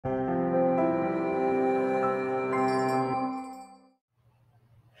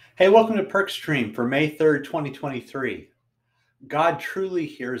Hey, welcome to Perkstream for May 3rd, 2023. God truly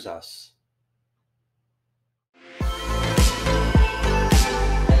hears us.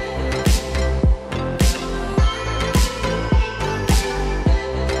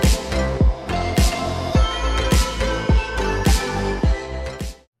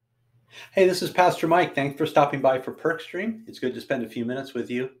 Hey, this is Pastor Mike. Thanks for stopping by for Perkstream. It's good to spend a few minutes with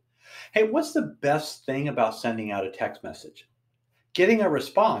you. Hey, what's the best thing about sending out a text message? Getting a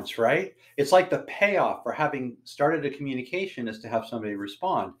response, right? It's like the payoff for having started a communication is to have somebody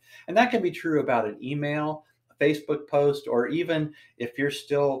respond. And that can be true about an email, a Facebook post, or even if you're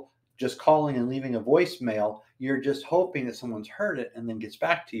still just calling and leaving a voicemail, you're just hoping that someone's heard it and then gets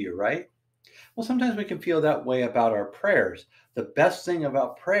back to you, right? Well, sometimes we can feel that way about our prayers. The best thing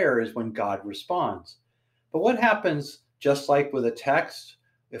about prayer is when God responds. But what happens, just like with a text,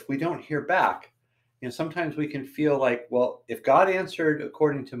 if we don't hear back? Sometimes we can feel like, well, if God answered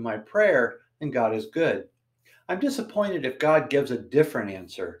according to my prayer, then God is good. I'm disappointed if God gives a different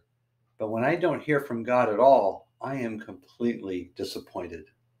answer. But when I don't hear from God at all, I am completely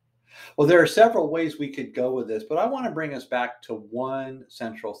disappointed. Well, there are several ways we could go with this, but I want to bring us back to one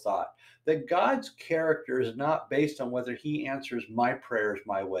central thought that God's character is not based on whether he answers my prayers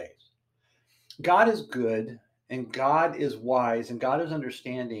my ways. God is good and God is wise and God is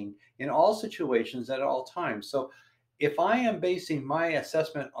understanding in all situations at all times. So if I am basing my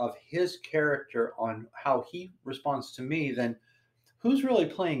assessment of his character on how he responds to me, then who's really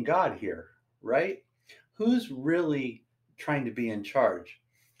playing God here, right? Who's really trying to be in charge?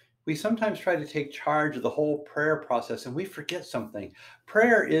 We sometimes try to take charge of the whole prayer process and we forget something.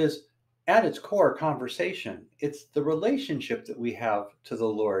 Prayer is at its core conversation. It's the relationship that we have to the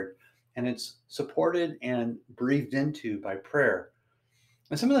Lord, and it's supported and breathed into by prayer.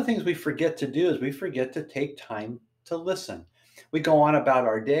 And some of the things we forget to do is we forget to take time to listen. We go on about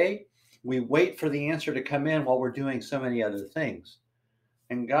our day. We wait for the answer to come in while we're doing so many other things.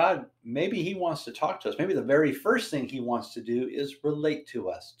 And God, maybe he wants to talk to us. Maybe the very first thing he wants to do is relate to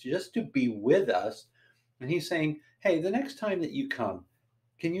us, just to be with us. And he's saying, hey, the next time that you come,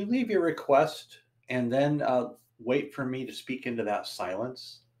 can you leave your request and then wait for me to speak into that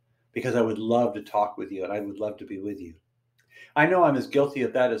silence? Because I would love to talk with you and I would love to be with you. I know I'm as guilty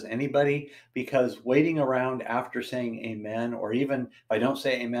of that as anybody, because waiting around after saying amen, or even if I don't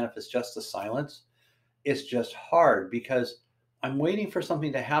say amen, if it's just a silence, it's just hard because I'm waiting for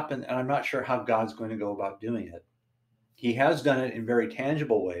something to happen and I'm not sure how God's going to go about doing it. He has done it in very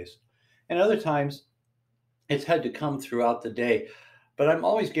tangible ways. And other times it's had to come throughout the day. But I'm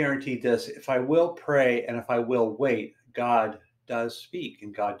always guaranteed this: if I will pray and if I will wait, God does speak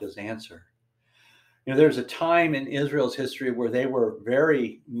and God does answer. There's a time in Israel's history where they were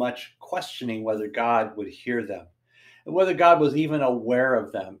very much questioning whether God would hear them, and whether God was even aware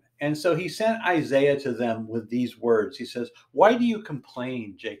of them. And so he sent Isaiah to them with these words. He says, "Why do you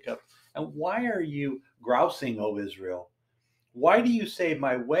complain, Jacob? And why are you grousing, O Israel? Why do you say,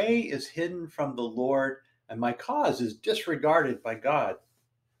 my way is hidden from the Lord and my cause is disregarded by God?"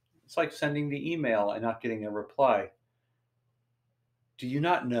 It's like sending the email and not getting a reply. Do you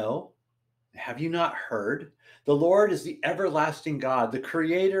not know? Have you not heard? The Lord is the everlasting God, the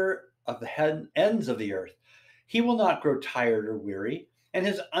creator of the ends of the earth. He will not grow tired or weary, and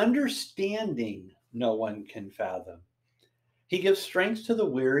his understanding no one can fathom. He gives strength to the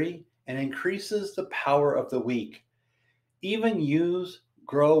weary and increases the power of the weak. Even youths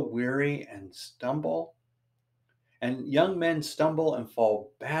grow weary and stumble, and young men stumble and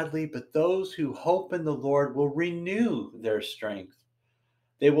fall badly, but those who hope in the Lord will renew their strength.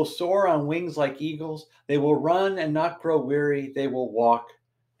 They will soar on wings like eagles. They will run and not grow weary. They will walk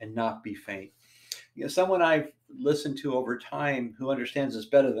and not be faint. Someone I've listened to over time who understands this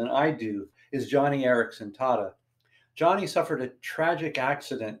better than I do is Johnny Erickson Tata. Johnny suffered a tragic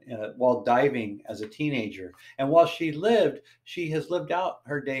accident while diving as a teenager. And while she has lived out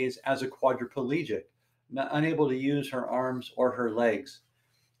her days as a quadriplegic, unable to use her arms or her legs.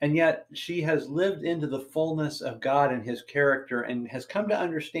 And yet she has lived into the fullness of God and his character and has come to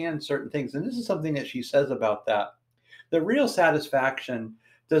understand certain things. And this is something that she says about that. The real satisfaction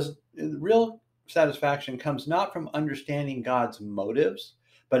comes not from understanding God's motives,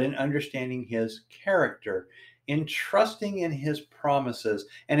 but in understanding his character, in trusting in his promises,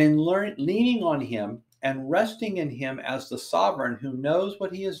 and in leaning on him and resting in him as the sovereign who knows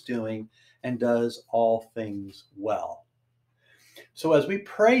what he is doing and does all things well. So as we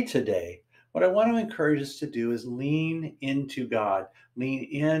pray today, what I want to encourage us to do is lean into God, lean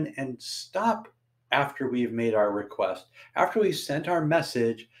in and stop after we've made our request. After we've sent our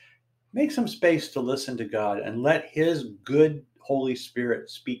message, make some space to listen to God and let his good Holy Spirit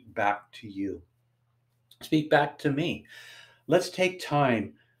speak back to you, speak back to me. Let's take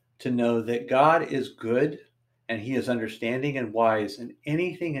time to know that God is good and He is understanding and wise, and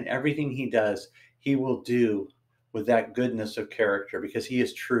anything and everything He does, He will do with that goodness of character because He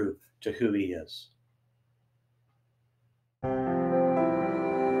is true to who He is.